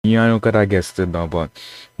you know, could I guessed it now, but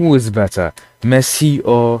who is better, Messi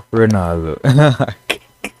or Ronaldo?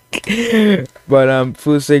 But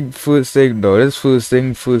first thing though, this first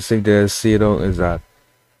thing to say though is that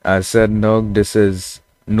I said no, this is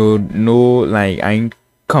no like I ain't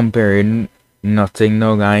comparing nothing,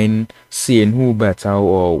 no I ain't saying who better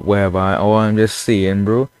or whatever. All I'm just saying,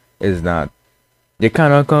 bro, is that you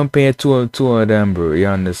cannot compare two of them, bro. You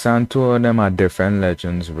understand? Two of them are different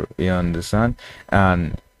legends, bro. You understand?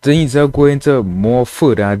 And things are going to more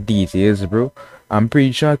further details, bro. I'm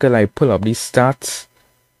pretty sure I could like pull up these stats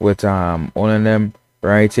with all of them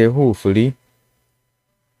right here, hopefully.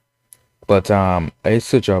 But I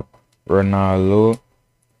search up Ronaldo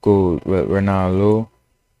goal, well,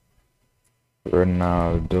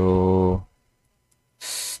 Ronaldo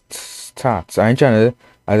stats. I ain't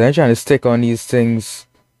trying to stick on these things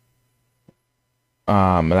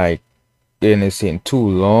like anything too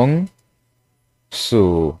long.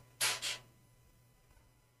 So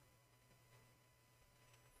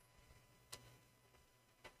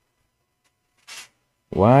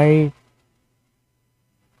why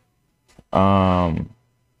the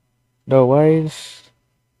why is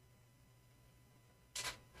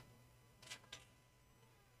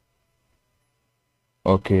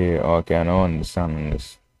okay, I don't understand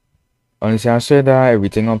this. Honestly, I said that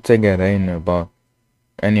everything up together, you know, but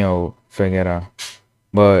anyhow, figure that.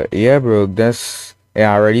 But yeah, bro, that's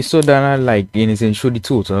yeah, I already saw that like anything show the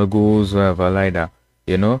total goals, whatever like that,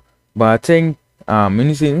 you know. But I think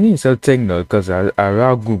anything thing though, because I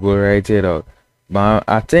read Google right here though. But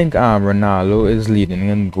I think Ronaldo is leading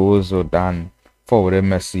in goals so than forward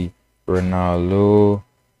Messi. Ronaldo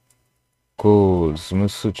goals. Let me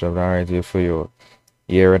switch up that right here for you.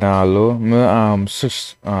 Yeah, Ronaldo. Me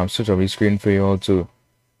switch up the screen for you all too.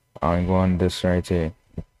 I'm going this right here.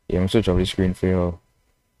 Yeah, I'm switch up the screen for you.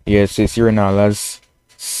 Yes, it's Ronaldo's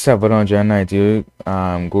 790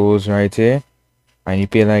 goals right here. And he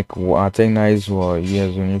played like I think that is what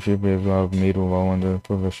years when if you play have made over 100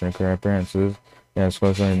 professional career appearances. Yeah,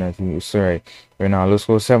 score 790. Sorry. Ronaldo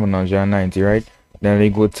scored 790, right? Then we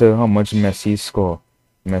go to how much Messi score.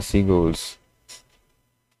 Messi goals.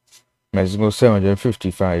 Messi goes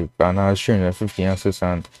 755 and has 350 assists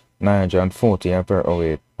and 940 per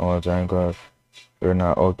wait. Oh, thank God.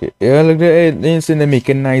 Ronaldo, okay. Yeah, look at it. They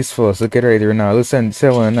making nice for us. Look at it right. Ronaldo sent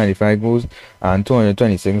 795 goals and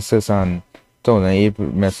 226 assists and 1008.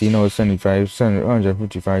 Messi now 75,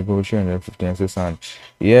 755 goals, 350 assists and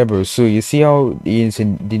yeah, bro. So you see how it's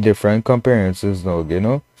in the different comparisons, though, you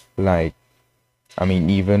know? Like, I mean,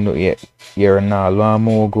 even though, yeah, Ronaldo have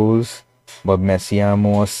more goals, but Messi have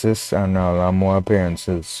more assists and Ronaldo have more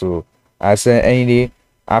appearances. So I said, any day,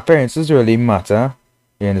 appearances really matter.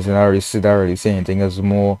 You understand? I already said, I already say anything is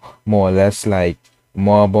more or less like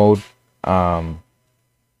more about I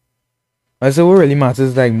said what really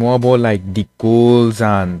matters like more about like the goals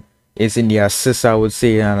and it's in the assists I would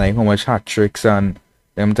say and like how much hat tricks and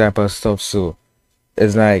them type of stuff. So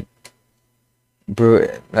it's like bro,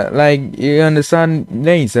 like you understand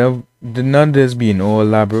nice the none just being all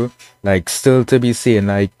that bro. Like still to be saying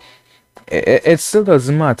like it still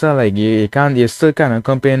doesn't matter like you can't you still kinda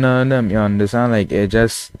compare none of them, you understand? Like it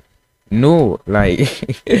just no, like,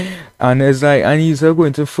 and it's like, and he's going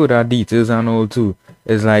into further details and all too.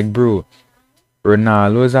 It's like, bro,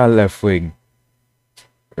 Ronaldo is our left wing,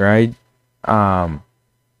 right? Um,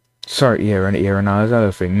 sorry, Ronaldo is our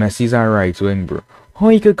left wing. Messi's our right wing, bro. How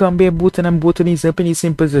he could compare both of them, both of these up in the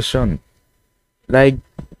same position? Like,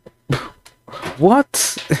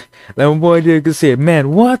 what? Like, my boy, you could say,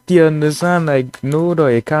 man, what? You understand? Like, no, though,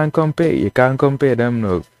 you can't compare. You can't compare them,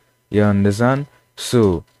 no. You understand?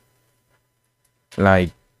 So,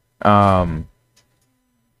 like, and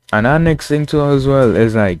our next thing too as well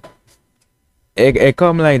is like it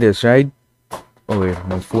come like this, right? Oh wait,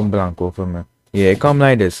 my phone blank for me. Yeah, it come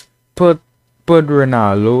like this. Put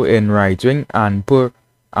Ronaldo in right wing and put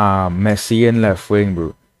Messi in left wing,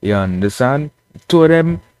 bro. You understand? Two of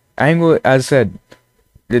them, I ain't go as I said,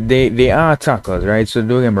 they are attackers, right? So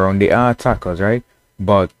don't get me wrong, they are attackers, right?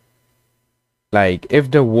 But like if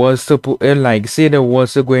there was to put like say there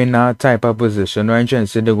was to go in that type of position, right? Trying to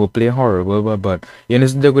say they go play horrible, but you know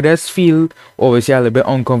they go just feel obviously a little bit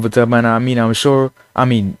uncomfortable. And I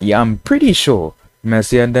mean yeah, I'm pretty sure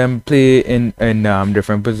Messi and them play in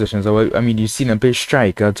different positions. I mean you see them play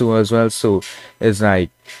striker too as well. So it's like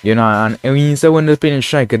you know, and I mean so when they're playing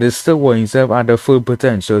striker, they still want himself at the full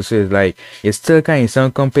potential. So it's like you still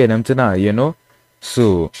can't compare them to that, you know.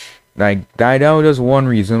 So Like that was just one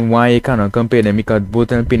reason why you cannot compare them because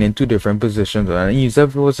both of them playing in two different positions. And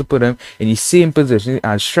yourself was to put them in the same position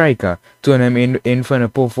as striker. Two of them in front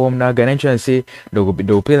of perform that guy. And trying to say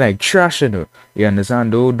they'll play like trash, you know. You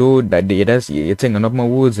understand? Though that that's you're taking up my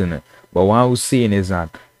words in it. But what I was saying is that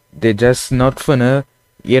they're just not finna,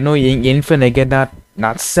 you ain't finna get that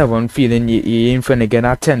 7 feeling, you ain't finna get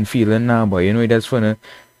that 10 feeling now, but you that's finna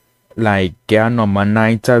like get a number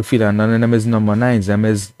 9 type feeling. None of them is number 9s, them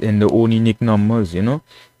is in the own unique numbers, you know.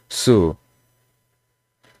 So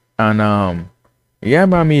and yeah,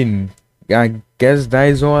 but I mean, I guess that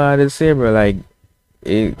is all I had to say, bro. Like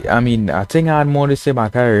I mean, I think I had more to say, but I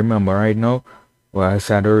can't remember right now. Well, I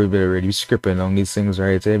said I already scripting on these things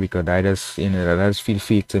right there because I just, that just feel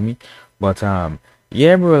fake to me. But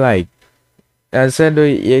yeah, bro, like I said, though,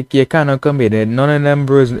 you cannot compare it. None of them,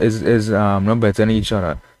 bro, is not better than each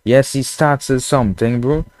other. Yes, he starts as something,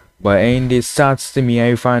 bro. But in the starts to me,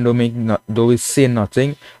 I find don't make not don't say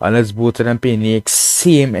nothing unless both of them play in the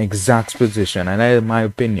same exact position, and that is my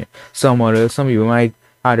opinion. Some people might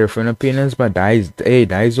have different opinions, but that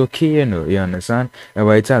is okay, you know. You understand?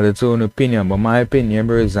 Everybody tell its own opinion, but my opinion,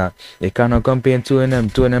 bro, is that they cannot compare two of them.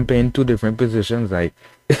 Two of them playing two different positions, like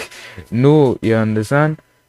no, you understand?